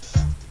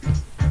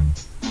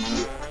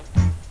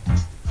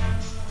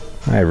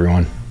Hi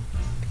everyone.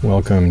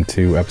 Welcome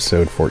to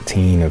episode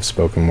 14 of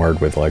Spoken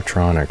Word with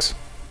Electronics.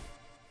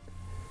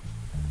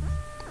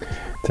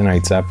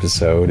 Tonight's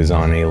episode is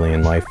on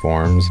alien life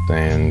forms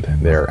and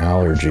their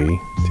allergy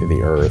to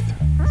the Earth.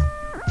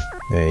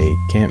 They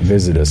can't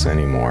visit us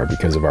anymore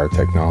because of our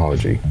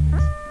technology.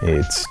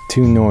 It's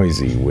too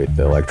noisy with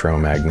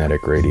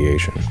electromagnetic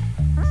radiation.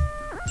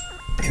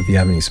 If you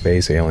have any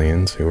space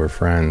aliens who are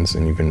friends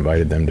and you've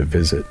invited them to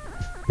visit,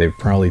 they've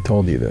probably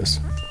told you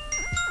this.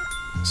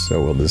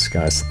 So we'll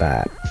discuss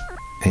that.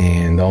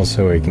 And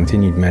also a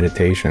continued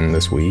meditation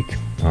this week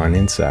on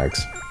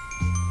insects.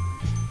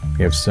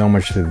 We have so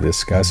much to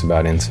discuss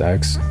about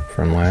insects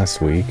from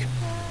last week.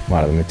 A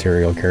lot of the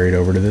material carried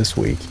over to this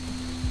week.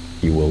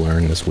 You will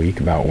learn this week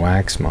about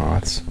wax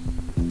moths,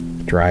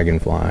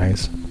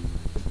 dragonflies,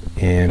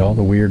 and all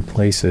the weird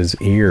places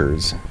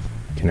ears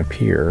can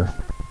appear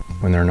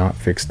when they're not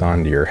fixed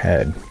onto your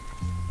head.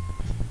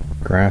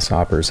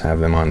 Grasshoppers have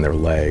them on their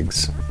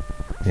legs,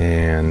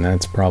 and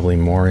that's probably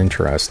more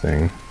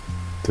interesting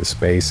to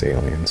space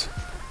aliens.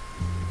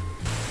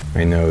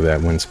 I know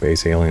that when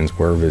space aliens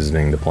were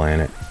visiting the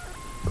planet,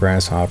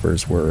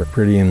 grasshoppers were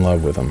pretty in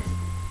love with them.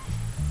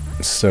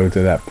 So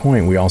to that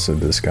point, we also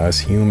discuss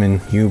human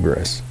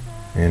hubris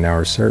and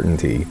our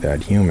certainty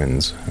that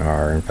humans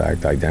are in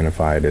fact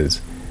identified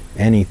as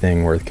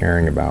anything worth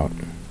caring about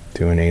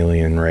to an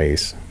alien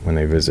race when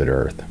they visit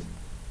Earth.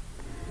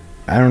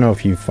 I don't know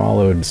if you've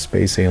followed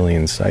space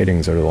alien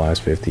sightings over the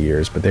last 50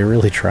 years, but they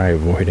really try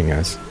avoiding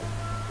us.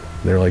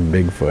 They're like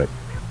Bigfoot.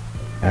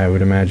 I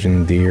would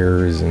imagine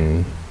deers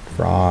and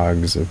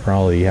frogs have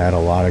probably had a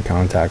lot of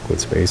contact with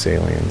space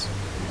aliens.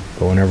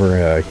 But whenever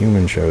a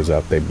human shows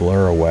up, they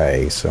blur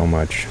away so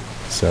much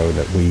so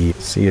that we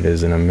see it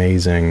as an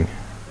amazing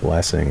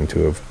blessing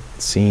to have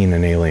seen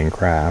an alien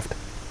craft,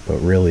 but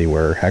really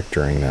we're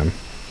hectoring them.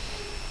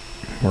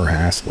 We're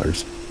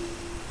hasslers.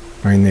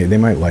 I mean, they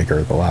might like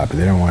Earth a lot, but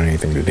they don't want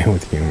anything to do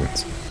with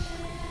humans.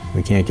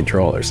 We can't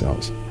control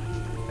ourselves.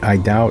 I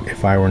doubt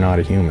if I were not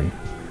a human,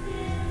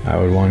 I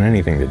would want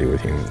anything to do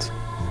with humans.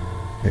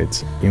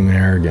 It's human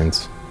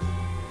arrogance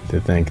to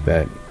think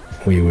that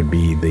we would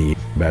be the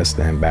best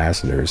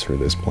ambassadors for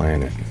this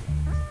planet.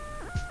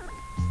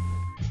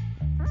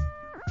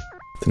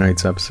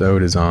 Tonight's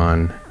episode is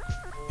on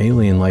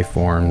alien life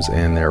forms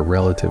and their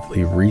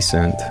relatively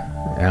recent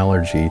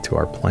allergy to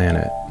our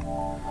planet.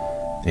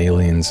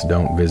 Aliens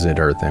don't visit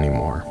Earth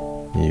anymore.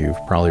 You've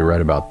probably read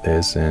about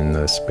this in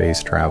the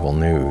space travel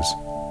news.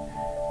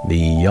 The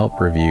Yelp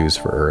reviews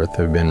for Earth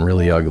have been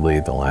really ugly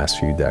the last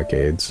few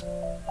decades.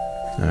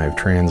 I've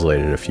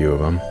translated a few of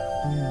them.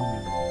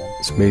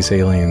 Space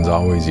aliens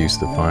always used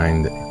to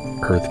find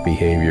Earth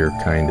behavior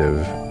kind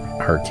of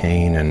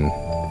arcane and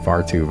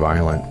far too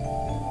violent,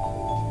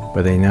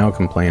 but they now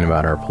complain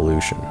about our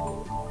pollution.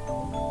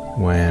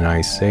 When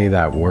I say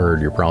that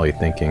word, you're probably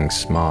thinking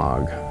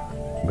smog,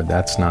 but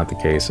that's not the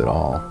case at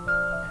all.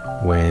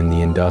 When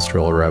the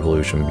Industrial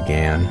Revolution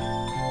began,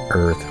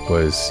 Earth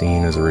was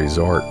seen as a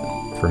resort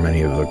for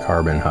many of the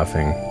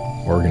carbon-huffing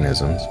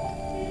organisms.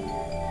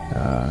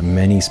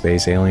 Many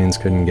space aliens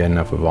couldn't get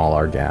enough of all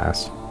our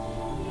gas.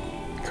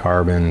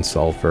 Carbon,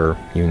 sulfur,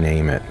 you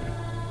name it.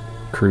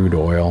 Crude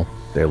oil,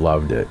 they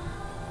loved it.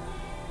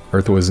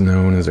 Earth was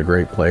known as a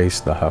great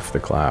place to huff the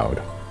cloud.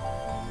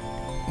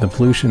 The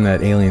pollution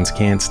that aliens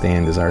can't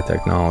stand is our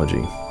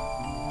technology.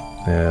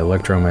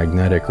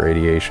 Electromagnetic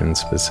radiation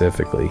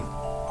specifically.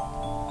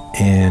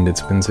 And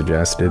it's been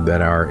suggested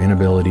that our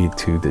inability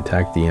to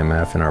detect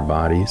EMF in our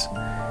bodies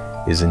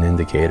is an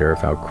indicator of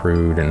how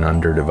crude and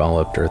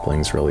underdeveloped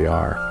Earthlings really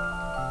are.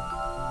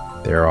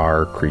 There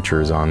are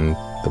creatures on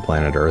the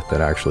planet Earth that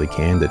actually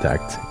can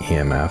detect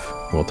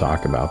EMF. We'll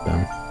talk about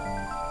them.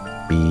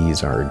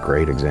 Bees are a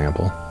great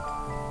example.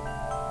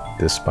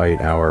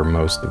 Despite our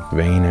most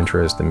vain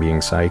interest in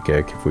being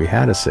psychic, if we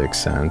had a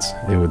sixth sense,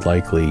 it would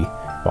likely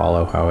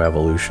follow how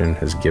evolution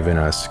has given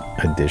us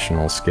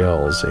additional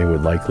skills. It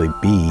would likely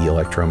be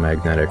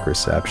electromagnetic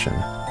reception.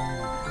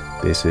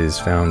 This is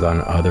found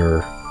on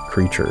other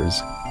creatures,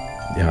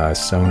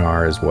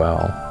 sonar as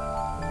well.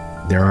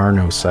 There are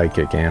no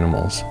psychic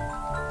animals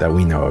that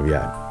we know of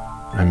yet.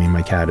 I mean,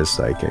 my cat is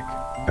psychic.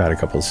 I've had a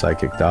couple of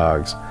psychic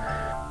dogs,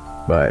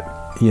 but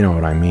you know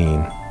what I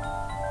mean.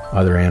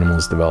 Other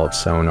animals develop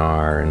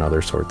sonar and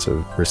other sorts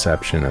of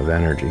reception of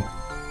energy.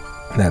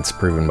 That's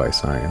proven by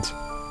science.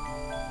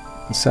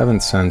 The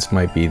seventh sense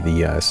might be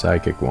the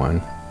psychic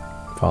one,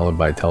 followed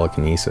by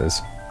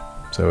telekinesis.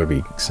 So it would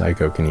be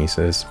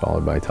psychokinesis,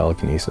 followed by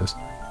telekinesis.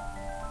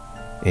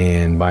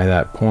 And by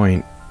that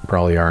point,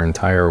 probably our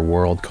entire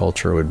world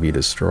culture would be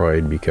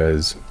destroyed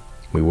because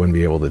we wouldn't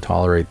be able to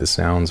tolerate the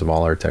sounds of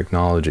all our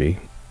technology.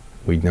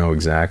 We'd know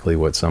exactly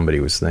what somebody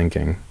was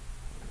thinking,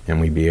 and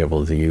we'd be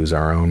able to use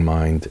our own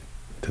mind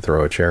to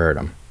throw a chair at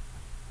them.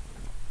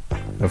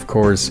 Of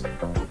course,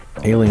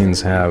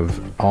 aliens have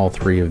all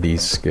three of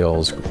these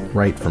skills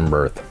right from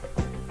birth.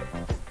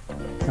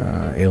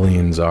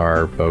 Aliens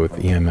are both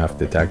EMF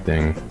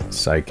detecting,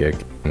 psychic,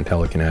 and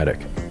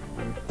telekinetic.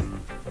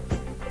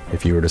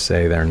 If you were to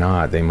say they're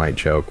not, they might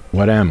joke,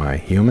 "What am I,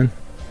 human?"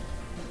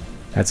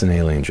 That's an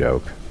alien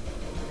joke.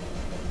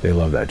 They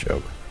love that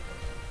joke.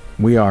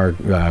 We are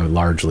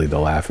largely the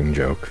laughing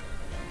joke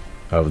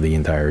of the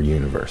entire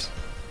universe.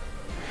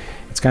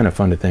 It's kind of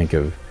fun to think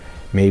of,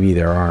 maybe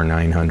there are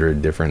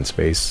 900 different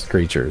space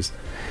creatures.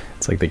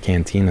 It's like the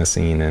cantina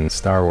scene in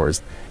Star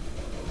Wars.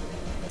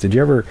 Did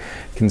you ever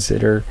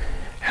consider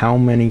how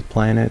many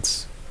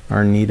planets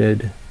are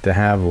needed to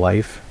have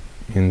life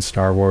in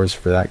Star Wars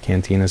for that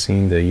cantina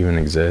scene to even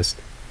exist?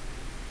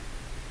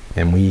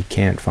 And we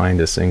can't find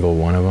a single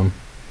one of them.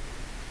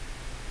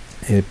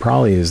 It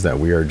probably is that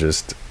we are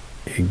just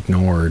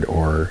ignored,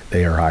 or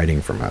they are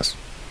hiding from us.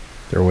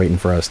 They're waiting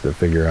for us to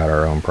figure out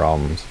our own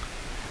problems.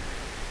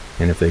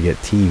 And if they get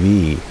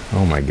TV,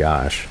 oh my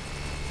gosh.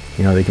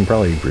 You know, they can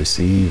probably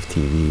receive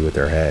TV with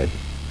their head.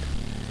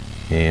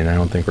 And I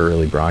don't think we're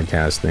really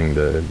broadcasting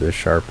the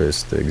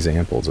sharpest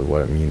examples of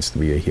what it means to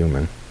be a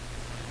human.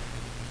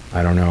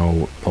 I don't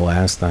know the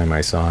last time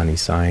I saw any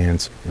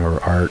science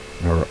or art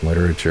or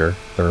literature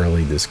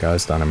thoroughly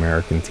discussed on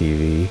American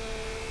TV.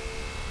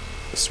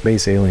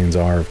 Space aliens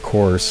are, of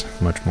course,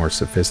 much more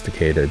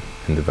sophisticated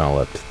and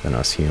developed than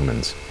us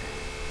humans.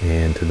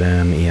 And to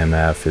them,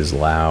 EMF is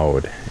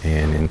loud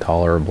and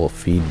intolerable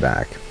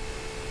feedback.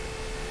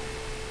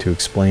 To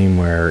explain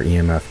where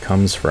EMF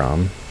comes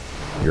from,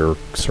 you're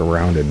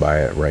surrounded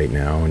by it right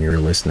now and you're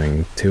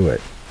listening to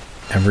it.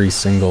 Every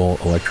single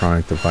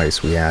electronic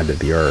device we add to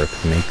the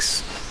Earth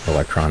makes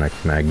electronic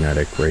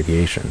magnetic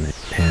radiation.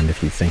 And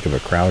if you think of a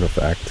crowd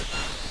effect,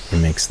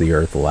 it makes the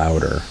Earth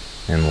louder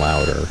and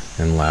louder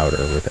and louder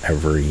with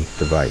every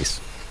device.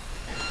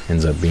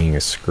 Ends up being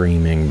a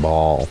screaming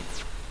ball.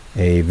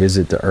 A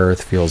visit to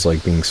Earth feels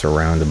like being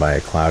surrounded by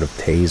a cloud of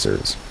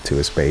tasers to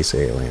a space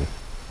alien.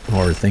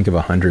 Or think of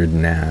 100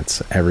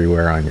 gnats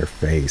everywhere on your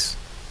face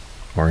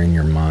or in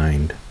your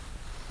mind.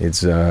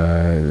 It's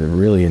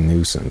really a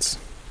nuisance.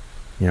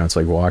 You know, it's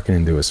like walking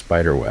into a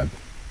spider web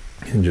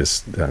and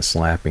just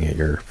slapping at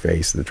your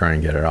face to try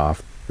and get it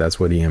off. That's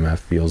what EMF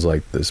feels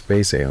like to the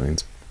space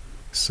aliens.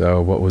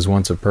 So what was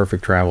once a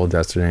perfect travel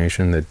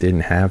destination that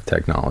didn't have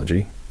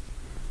technology,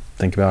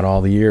 think about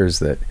all the years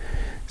that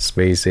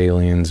space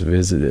aliens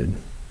visited,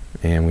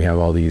 and we have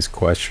all these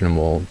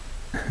questionable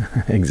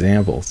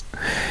examples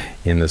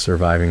in the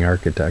surviving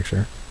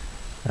architecture.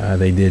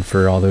 They did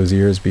for all those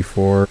years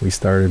before we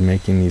started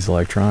making these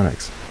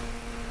electronics.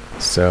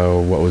 So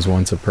what was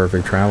once a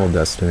perfect travel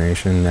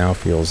destination now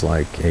feels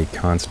like a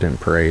constant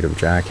parade of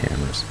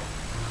jackhammers.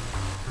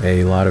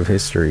 A lot of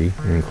history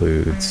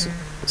includes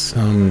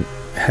some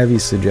heavy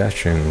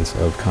suggestions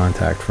of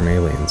contact from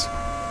aliens.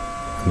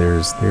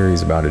 There's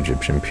theories about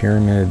Egyptian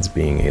pyramids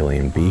being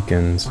alien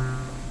beacons,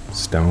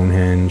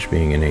 Stonehenge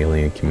being an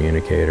alien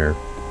communicator,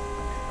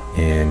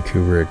 and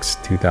Kubrick's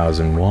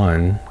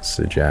 2001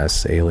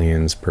 suggests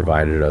aliens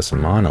provided us a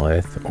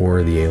monolith,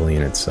 or the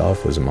alien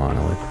itself was a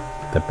monolith,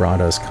 that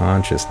brought us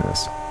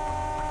consciousness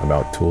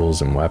about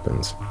tools and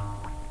weapons.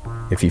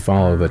 If you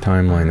follow the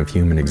timeline of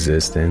human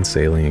existence,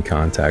 alien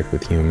contact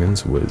with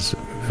humans was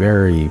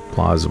very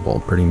plausible,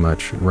 pretty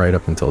much right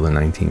up until the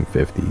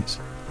 1950s.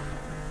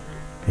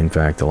 In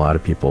fact, a lot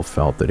of people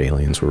felt that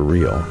aliens were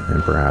real,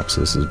 and perhaps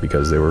this is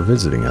because they were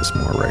visiting us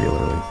more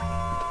regularly.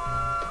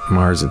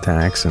 Mars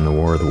attacks and the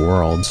War of the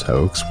Worlds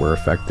hoax were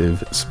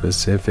effective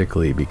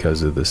specifically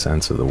because of the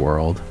sense of the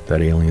world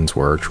that aliens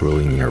were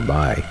truly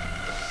nearby.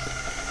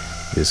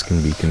 This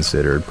can be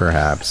considered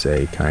perhaps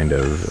a kind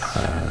of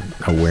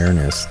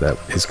awareness that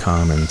is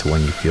common to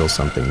when you feel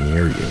something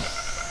near you.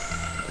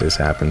 This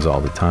happens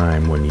all the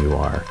time when you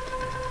are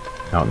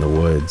out in the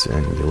woods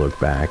and you look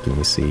back and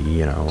you see,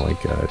 you know,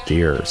 like a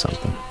deer or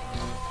something.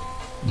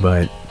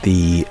 But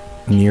the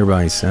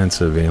nearby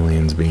sense of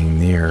aliens being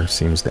near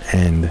seems to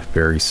end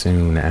very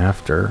soon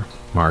after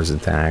Mars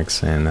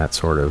attacks and that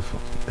sort of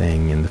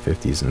thing in the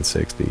 50s and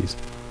 60s.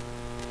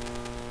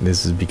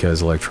 This is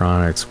because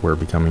electronics were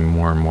becoming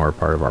more and more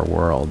part of our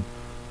world.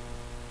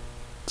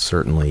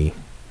 Certainly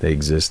they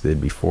existed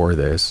before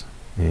this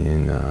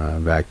in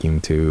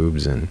vacuum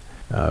tubes and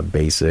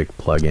basic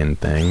plug-in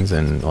things,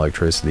 and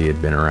electricity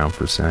had been around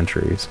for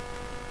centuries.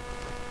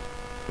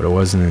 But it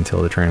wasn't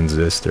until the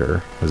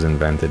transistor was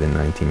invented in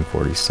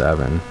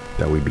 1947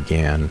 that we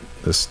began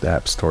the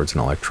steps towards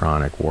an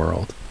electronic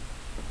world.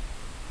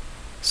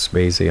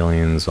 Space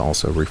aliens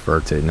also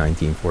refer to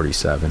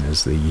 1947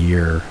 as the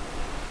year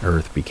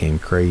Earth became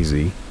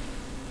crazy.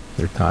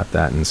 They're taught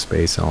that in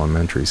space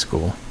elementary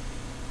school.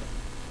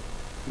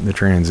 The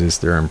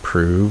transistor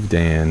improved,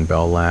 and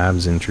Bell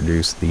Labs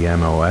introduced the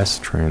MOS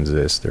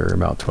transistor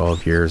about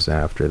 12 years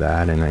after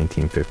that in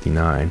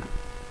 1959.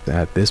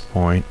 At this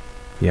point,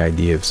 the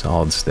idea of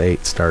solid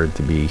state started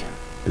to be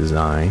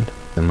designed,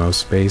 and most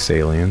space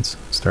aliens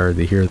started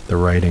to hear the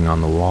writing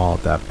on the wall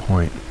at that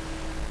point.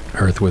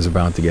 Earth was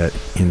about to get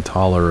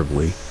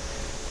intolerably,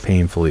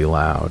 painfully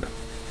loud.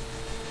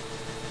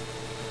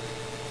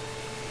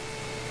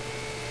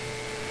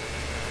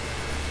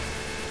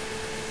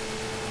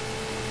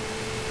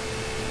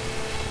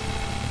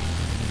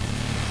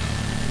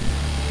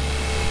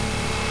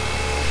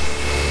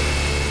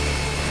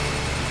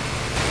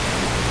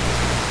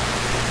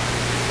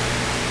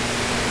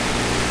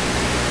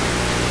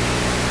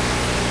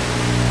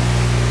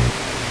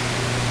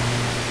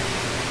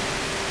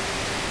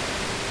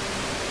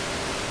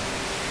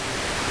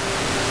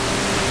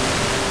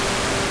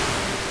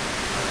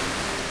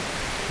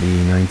 The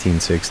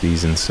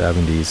 1960s and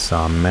 70s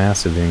saw a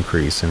massive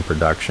increase in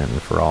production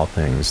for all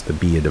things to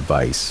be a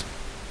device.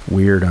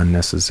 Weird,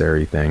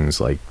 unnecessary things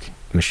like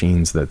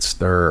machines that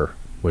stir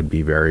would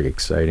be very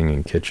exciting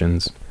in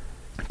kitchens.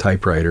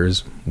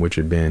 Typewriters, which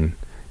had been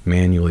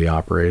manually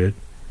operated,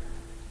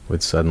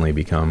 would suddenly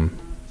become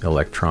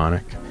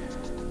electronic.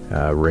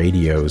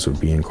 Radios would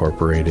be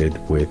incorporated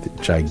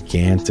with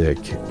gigantic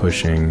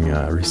pushing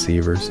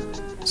receivers.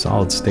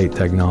 Solid-state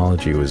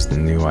technology was the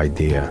new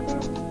idea.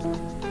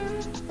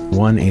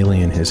 One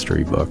alien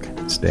history book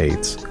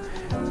states,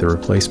 the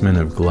replacement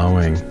of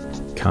glowing,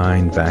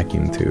 kind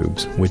vacuum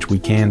tubes, which we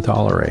can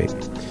tolerate,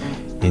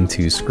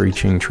 into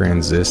screeching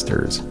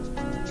transistors,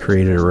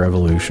 created a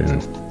revolution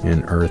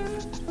in Earth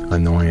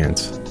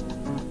annoyance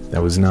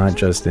that was not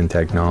just in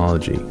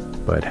technology,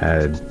 but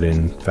had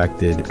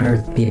infected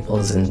Earth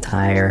people's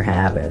entire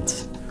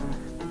habits.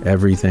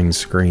 Everything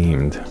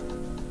screamed,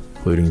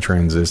 including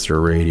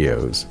transistor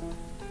radios,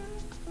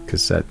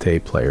 cassette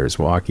tape players,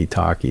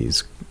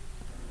 walkie-talkies,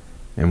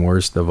 and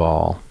worst of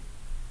all,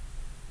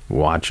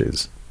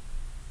 watches.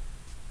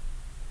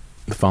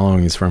 The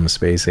following is from a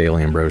space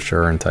alien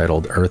brochure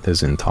entitled Earth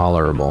is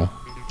Intolerable.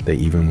 They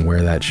even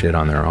wear that shit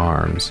on their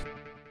arms.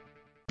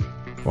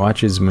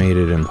 Watches made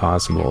it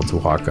impossible to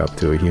walk up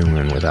to a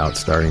human without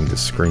starting to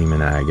scream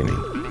in agony.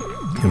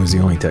 It was the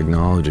only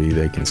technology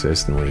they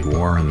consistently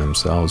wore on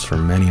themselves for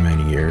many,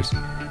 many years.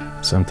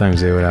 Sometimes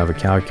they would have a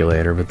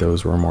calculator, but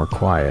those were more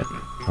quiet.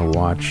 A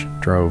watch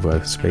drove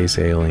a space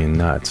alien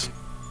nuts.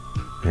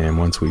 And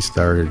once we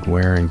started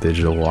wearing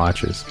digital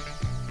watches,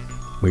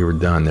 we were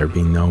done. There'd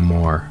be no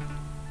more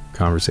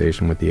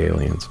conversation with the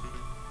aliens.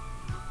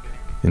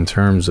 In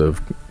terms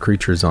of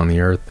creatures on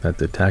the Earth that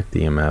detect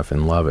EMF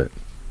and love it,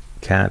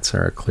 cats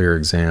are a clear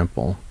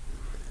example.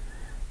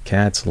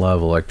 Cats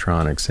love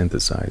electronic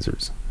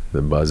synthesizers,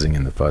 the buzzing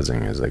and the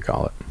fuzzing as they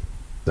call it.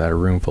 That a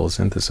room full of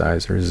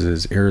synthesizers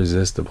is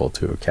irresistible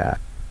to a cat,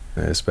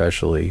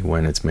 especially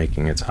when it's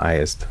making its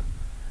highest,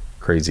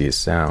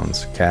 craziest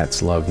sounds.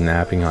 Cats love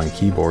napping on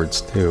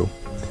keyboards too.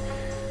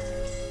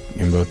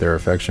 In both their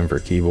affection for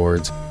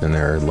keyboards and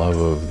their love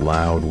of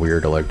loud,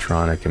 weird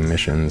electronic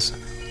emissions,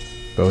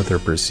 both are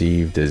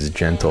perceived as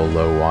gentle,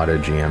 low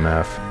wattage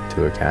EMF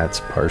to a cat's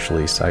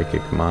partially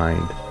psychic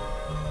mind.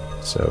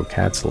 So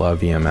cats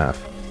love EMF.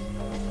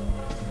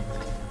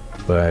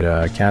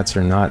 But cats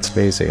are not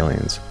space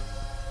aliens.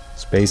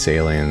 Space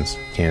aliens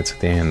can't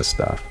stand the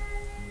stuff.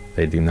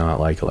 They do not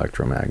like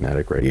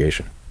electromagnetic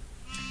radiation.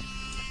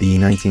 The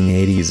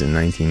 1980s and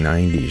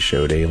 1990s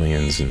showed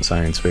aliens in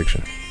science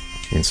fiction,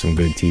 in some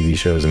good TV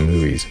shows and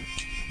movies,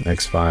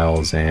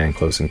 X-Files and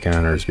Close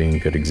Encounters being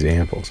good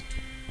examples.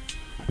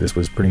 This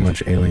was pretty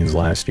much aliens'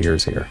 last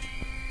years here.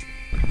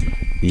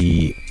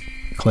 The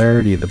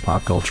clarity of the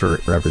pop culture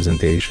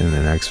representation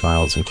in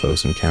X-Files and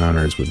Close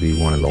Encounters would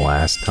be one of the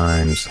last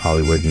times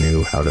Hollywood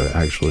knew how to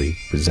actually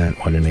present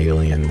what an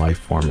alien life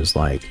form is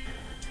like.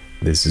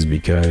 This is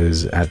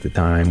because at the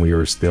time we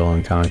were still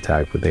in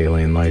contact with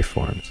alien life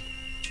forms.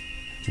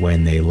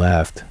 When they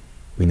left,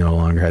 we no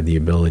longer had the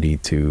ability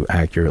to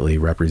accurately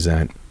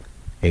represent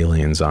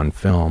aliens on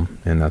film,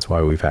 and that's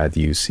why we've had to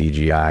use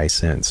CGI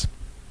since.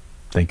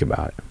 Think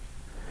about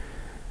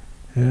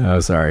it. Oh,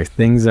 sorry.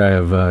 Things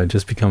have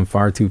just become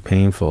far too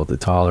painful to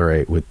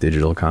tolerate with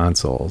digital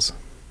consoles.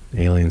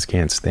 Aliens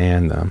can't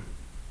stand them.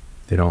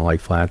 They don't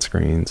like flat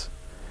screens.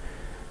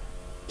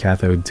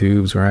 Cathode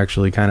tubes were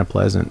actually kind of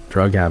pleasant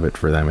drug habit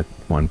for them at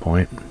one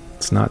point.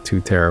 It's not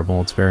too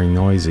terrible. It's very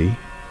noisy,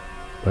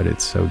 but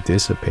it's so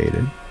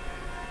dissipated.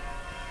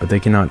 But they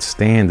cannot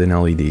stand an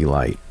LED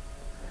light.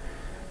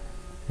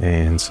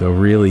 And so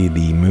really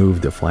the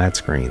move to flat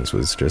screens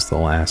was just the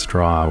last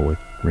straw with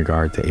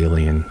regard to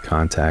alien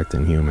contact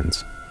and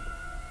humans.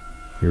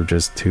 We were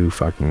just too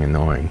fucking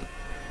annoying.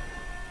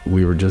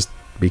 We were just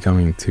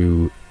becoming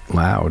too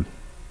loud.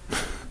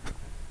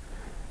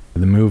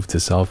 The move to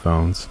cell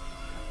phones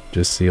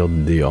just sealed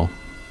the deal.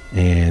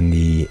 And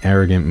the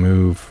arrogant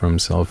move from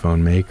cell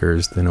phone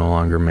makers to no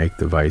longer make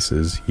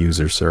devices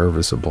user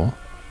serviceable,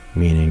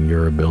 meaning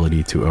your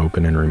ability to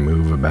open and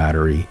remove a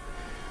battery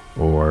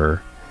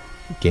or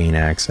gain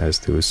access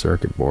to a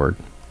circuit board,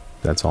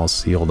 that's all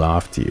sealed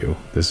off to you.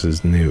 This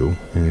is new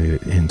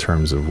in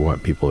terms of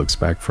what people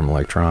expect from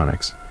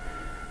electronics.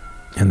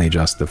 And they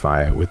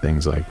justify it with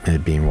things like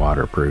it being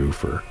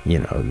waterproof or,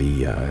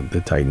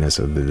 the tightness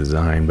of the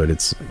design, but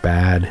it's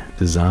bad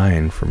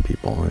design from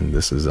people. And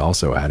this is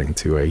also adding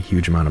to a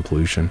huge amount of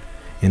pollution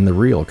in the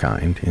real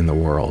kind in the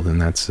world,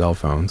 and that's cell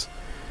phones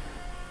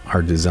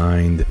are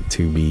designed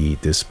to be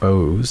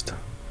disposed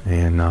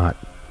and not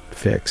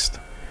fixed.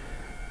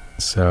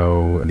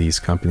 So these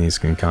companies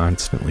can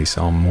constantly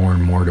sell more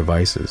and more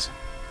devices.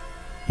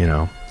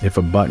 If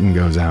a button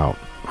goes out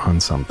on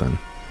something,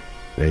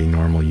 a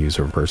normal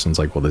user person's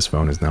like, well, this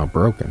phone is now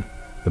broken.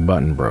 The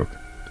button broke.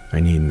 I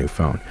need a new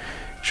phone.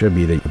 It should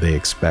be that they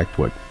expect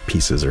what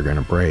pieces are going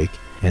to break,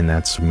 and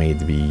that's made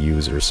to be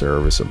user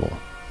serviceable.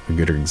 A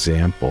good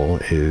example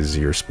is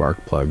your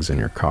spark plugs in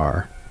your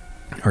car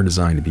are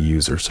designed to be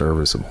user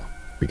serviceable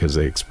because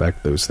they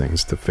expect those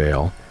things to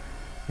fail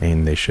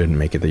And they shouldn't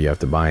make it that you have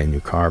to buy a new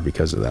car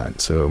because of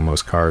that. So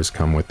most cars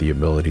come with the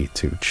ability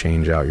to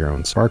change out your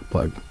own spark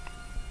plug.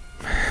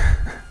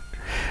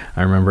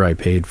 I remember I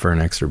paid for an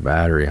extra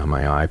battery on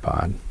my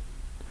iPod,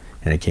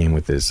 and it came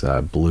with this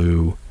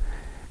blue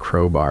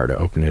crowbar to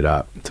open it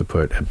up to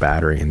put a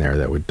battery in there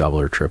that would double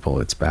or triple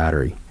its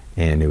battery.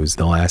 And it was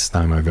the last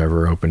time I've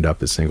ever opened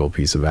up a single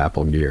piece of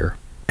Apple gear.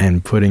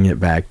 And putting it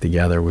back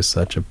together was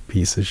such a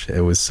piece of shit.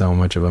 It was so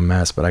much of a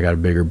mess, but I got a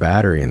bigger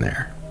battery in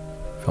there.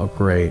 Felt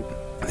great.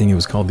 I think it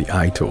was called the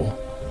iTool,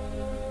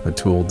 a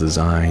tool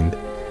designed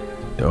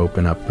to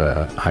open up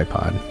an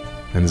iPod.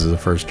 And this is the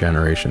first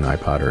generation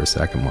iPod, or a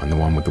second one, the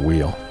one with the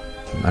wheel.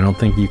 I don't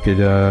think you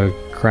could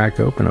crack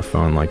open a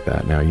phone like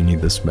that now. You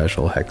need the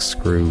special hex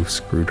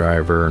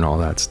screwdriver and all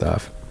that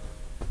stuff,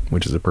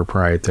 which is a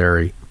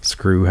proprietary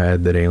screw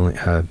head that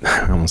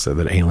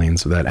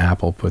that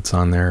Apple puts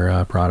on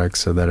their products,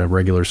 so that a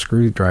regular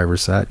screwdriver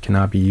set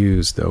cannot be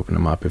used to open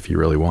them up if you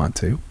really want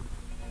to.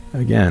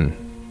 Again,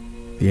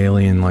 the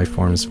alien life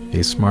forms,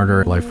 a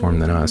smarter life form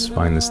than us,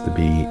 find this to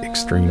be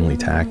extremely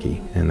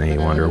tacky, and they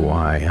wonder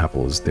why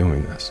Apple is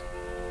doing this.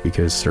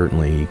 Because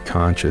certainly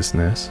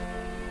consciousness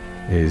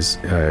is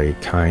a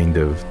kind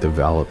of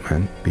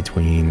development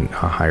between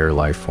a higher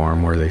life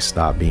form where they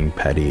stop being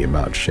petty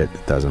about shit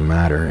that doesn't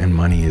matter, and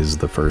money is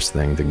the first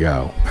thing to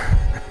go.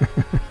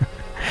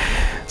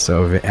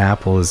 So if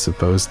Apple is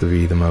supposed to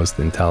be the most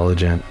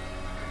intelligent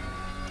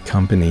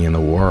company in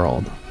the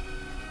world,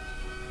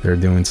 they're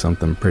doing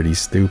something pretty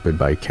stupid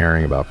by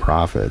caring about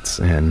profits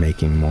and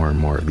making more and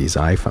more of these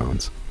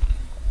iPhones.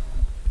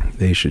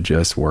 They should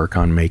just work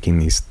on making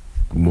these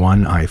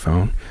one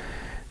iPhone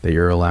that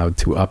you're allowed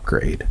to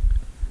upgrade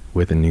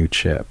with a new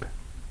chip.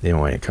 You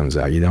know, when it comes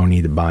out, you don't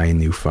need to buy a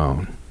new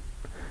phone,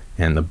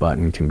 and the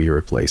button can be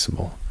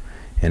replaceable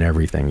and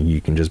everything. You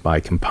can just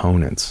buy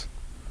components.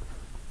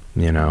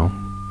 You know,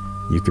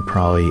 you could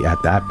probably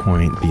at that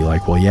point be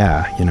like, well,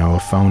 yeah, you know, a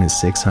phone is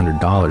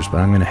 $600, but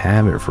I'm going to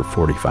have it for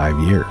 45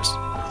 years.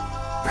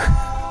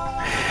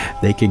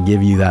 They could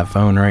give you that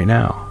phone right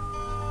now.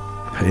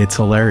 It's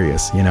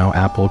hilarious. You know,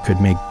 Apple could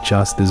make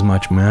just as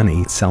much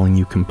money selling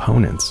you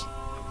components.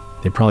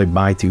 They'd probably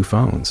buy 2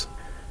 phones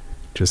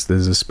just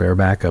as a spare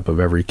backup of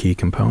every key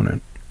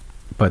component.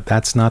 But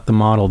that's not the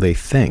model they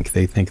think.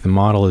 They think the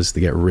model is to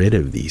get rid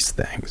of these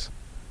things.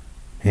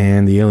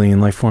 And the alien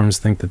life forms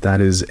think that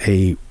that is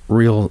a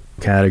real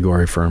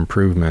category for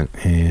improvement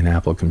in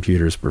Apple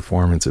Computer's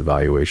performance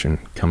evaluation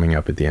coming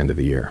up at the end of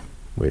the year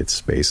with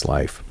Space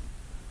Life.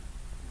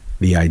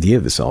 The idea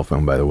of the cell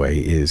phone, by the way,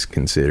 is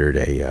considered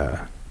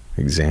a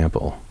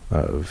example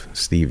of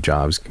Steve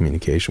Jobs'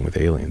 communication with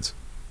aliens.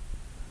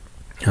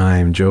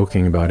 I'm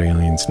joking about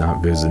aliens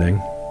not visiting,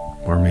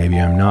 or maybe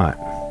I'm not.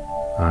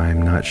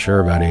 I'm not sure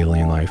about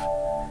alien life.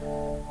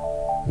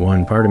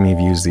 One part of me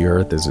views the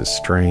Earth as a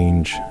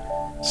strange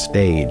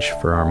stage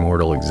for our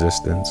mortal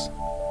existence.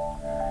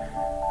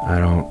 I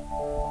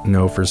don't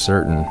know for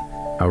certain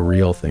how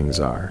real things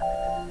are,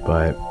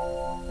 but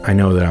I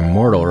know that I'm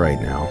mortal right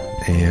now,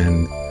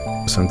 and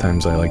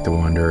sometimes I like to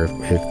wonder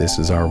if this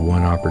is our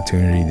one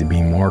opportunity to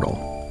be mortal,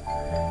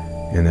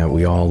 and that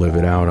we all live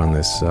it out on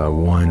this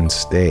one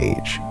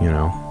stage, you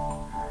know,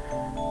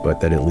 but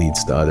that it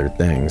leads to other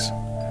things.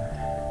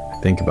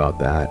 Think about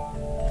that,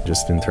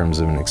 just in terms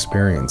of an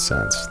experience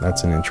sense.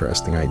 That's an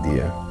interesting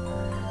idea.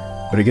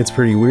 But it gets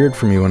pretty weird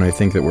for me when I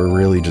think that we're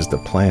really just a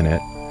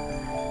planet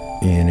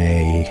in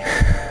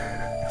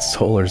a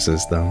solar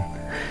system,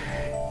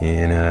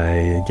 in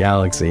a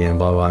galaxy, and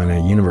blah, blah, in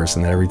a universe,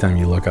 and that every time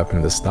you look up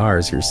into the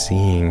stars, you're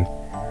seeing,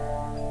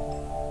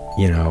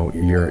 you know,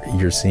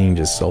 you're seeing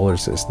just solar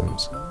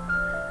systems.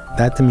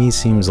 That to me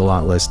seems a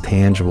lot less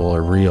tangible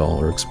or real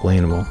or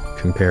explainable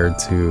compared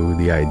to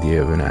the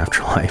idea of an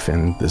afterlife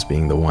and this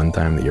being the one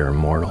time that you're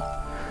immortal.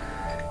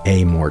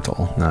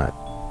 Amortal, not,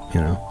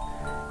 you know.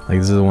 Like,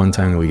 this is the one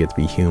time that we get to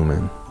be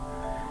human,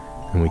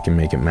 and we can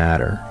make it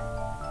matter,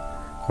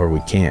 or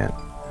we can't.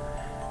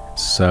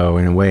 So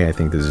in a way, I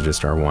think this is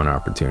just our one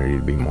opportunity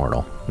to be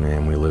mortal,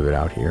 and we live it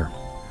out here.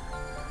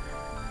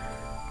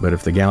 But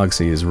if the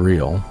galaxy is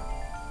real,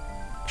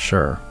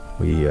 sure,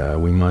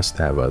 we must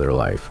have other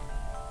life.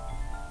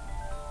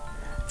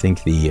 I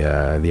think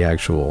the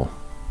actual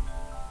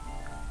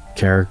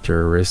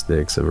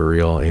characteristics of a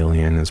real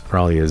alien is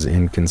probably as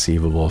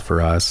inconceivable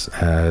for us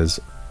as,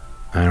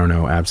 I don't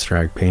know,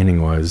 abstract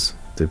painting was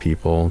to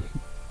people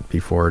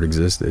before it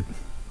existed.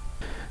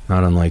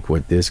 Not unlike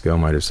what disco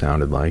might have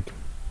sounded like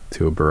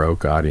to a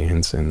Baroque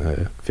audience in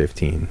the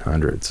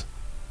 1500s.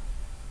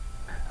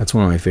 That's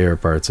one of my favorite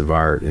parts of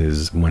art,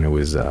 is when it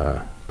was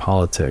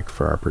politic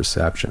for our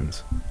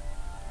perceptions.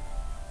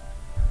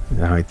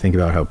 Now I think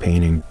about how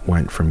painting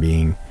went from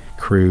being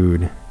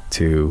crude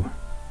to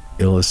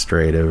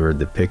illustrative or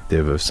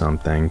depictive of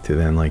something to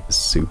then like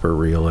super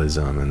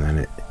realism, and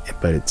then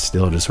but it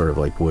still just sort of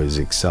like was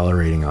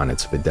accelerating on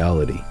its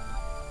fidelity.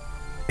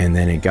 And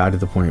then it got to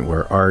the point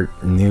where art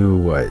knew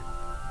what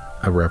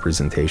a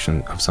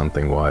representation of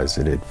something was.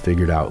 It had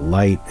figured out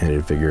light, it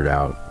had figured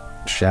out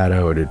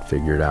shadow, it had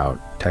figured out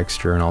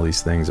texture and all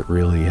these things that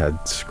really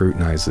had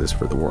scrutinized this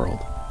for the world.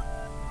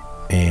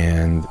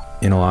 And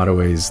in a lot of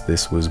ways,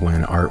 this was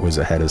when art was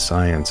ahead of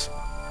science.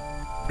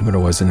 But it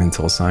wasn't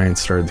until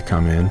science started to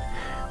come in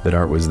that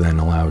art was then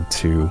allowed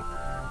to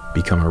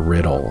become a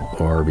riddle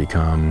or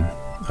become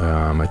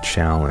a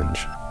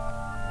challenge.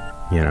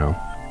 You know,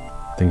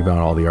 think about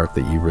all the art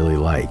that you really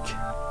like.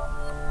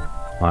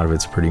 A lot of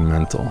it's pretty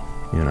mental,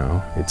 you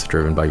know. It's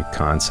driven by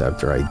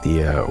concept or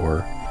idea,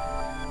 or,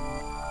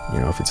 you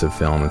know, if it's a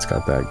film, it's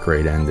got that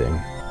great ending.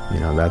 You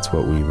know, that's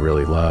what we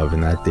really love,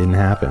 and that didn't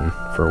happen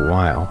for a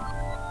while.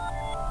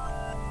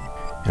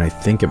 And I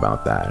think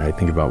about that. I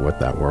think about what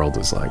that world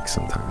is like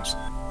sometimes.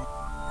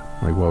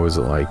 Like, what was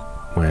it like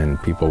when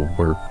people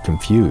were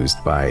confused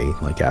by,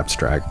 like,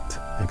 abstract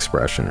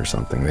expression or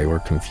something? They were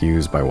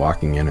confused by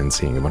walking in and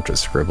seeing a bunch of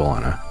scribble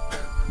on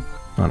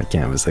a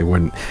canvas. They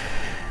wouldn't,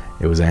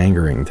 it was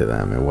angering to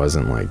them. It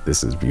wasn't like,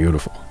 this is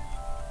beautiful.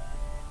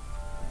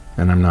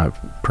 And I'm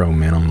not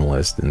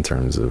pro-minimalist in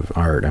terms of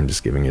art. I'm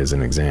just giving it as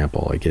an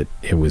example. Like,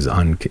 it was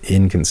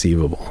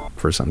inconceivable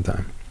for some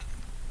time.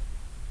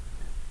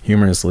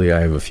 Humorously,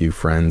 I have a few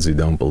friends who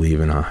don't believe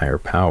in a higher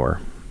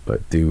power,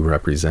 but do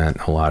represent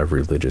a lot of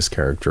religious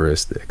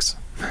characteristics.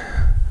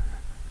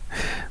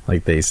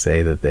 Like, they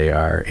say that they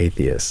are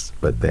atheists,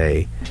 but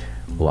they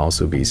will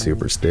also be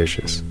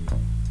superstitious.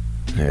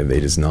 And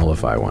they just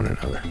nullify one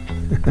another.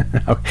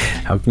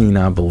 How can you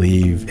not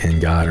believe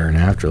in God or an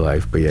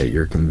afterlife, but yet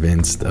you're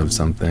convinced of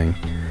something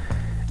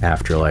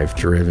afterlife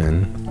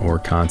driven or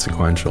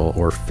consequential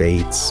or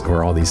fates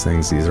or all these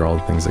things? These are all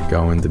the things that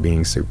go into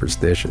being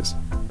superstitious.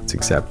 It's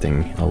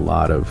accepting a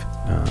lot of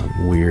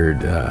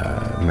weird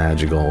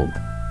magical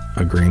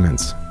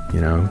agreements, you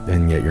know,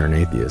 and yet you're an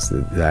atheist.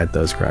 That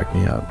does crack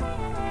me up.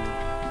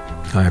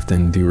 I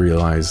often do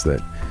realize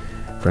that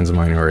friends of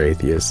mine who are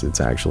atheists,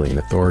 it's actually an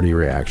authority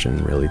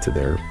reaction really to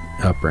their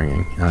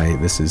upbringing.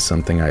 This is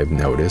something I've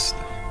noticed,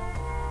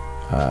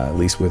 at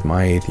least with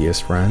my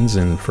atheist friends,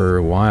 and for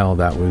a while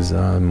that was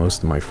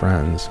most of my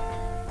friends.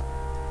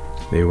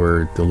 They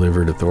were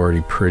delivered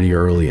authority pretty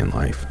early in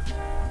life,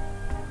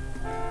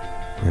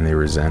 and they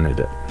resented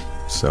it.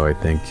 So I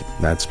think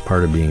that's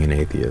part of being an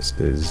atheist,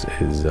 is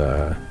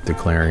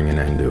declaring an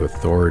end to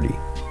authority.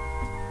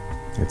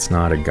 It's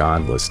not a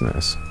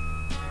godlessness,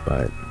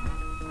 but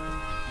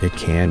it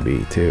can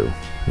be too,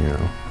 you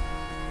know.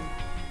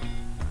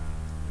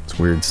 It's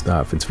weird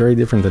stuff. It's very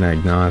different than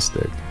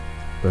agnostic,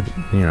 but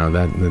you know,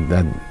 that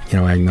you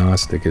know,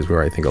 agnostic is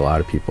where I think a lot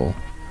of people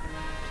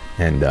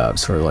end up,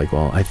 sort of like,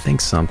 well, I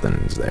think something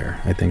is there.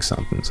 I think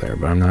something's there,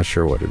 but I'm not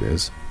sure what it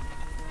is.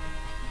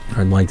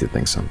 I'd like to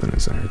think something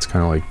is there. It's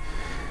kind of like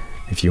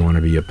if you want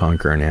to be a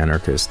punk or an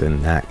anarchist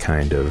in that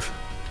kind of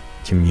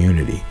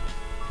community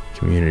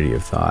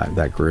of thought,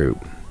 that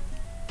group,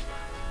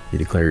 you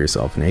declare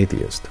yourself an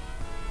atheist.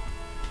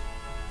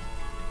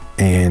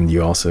 And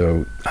you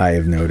also, I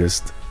have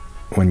noticed,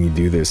 when you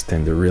do this,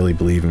 tend to really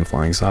believe in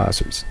flying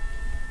saucers.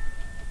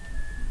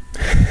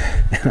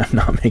 And I'm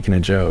not making a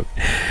joke.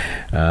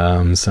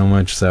 So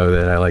much so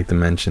that I like to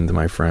mention to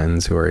my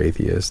friends who are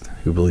atheists,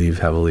 who believe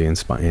heavily in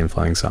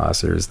flying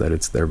saucers, that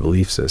it's their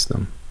belief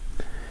system.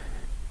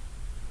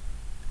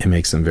 It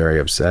makes them very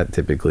upset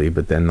typically,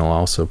 but then they'll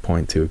also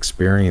point to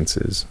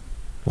experiences.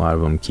 A lot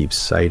of them keep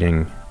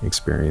citing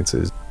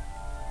experiences,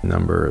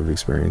 number of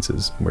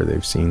experiences where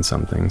they've seen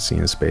something,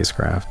 seen a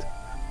spacecraft.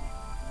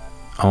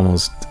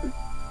 Almost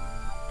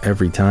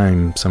every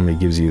time somebody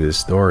gives you this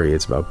story,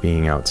 it's about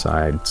being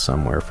outside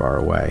somewhere far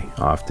away,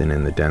 often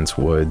in the dense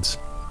woods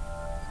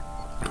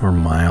or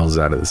miles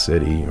out of the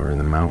city or in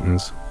the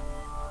mountains.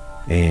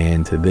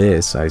 And to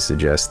this, I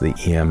suggest the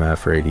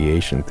EMF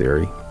radiation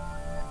theory.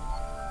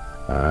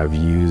 I've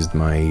used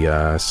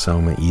my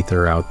Soma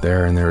ether out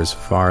there, and there is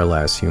far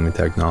less human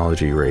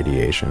technology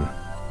radiation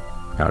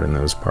out in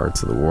those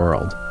parts of the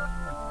world.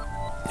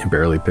 It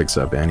barely picks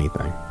up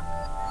anything.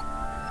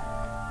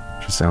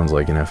 It just sounds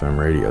like an FM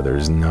radio.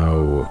 There's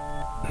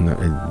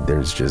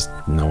there's just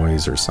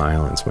noise or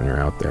silence when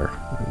you're out there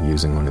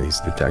using one of these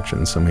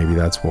detections. So maybe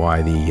that's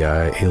why the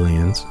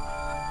aliens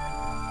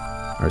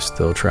are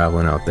still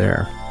traveling out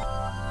there.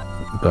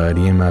 But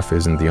EMF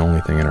isn't the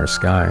only thing in our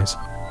skies.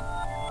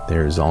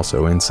 There's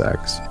also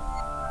insects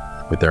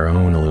with their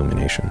own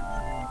illumination.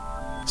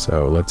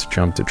 So let's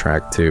jump to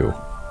track 2,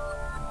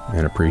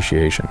 an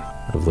appreciation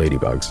of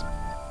ladybugs.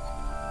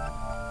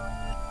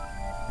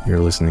 You're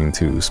listening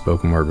to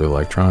Spoken Word with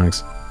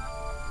Electronics.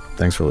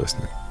 Thanks for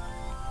listening.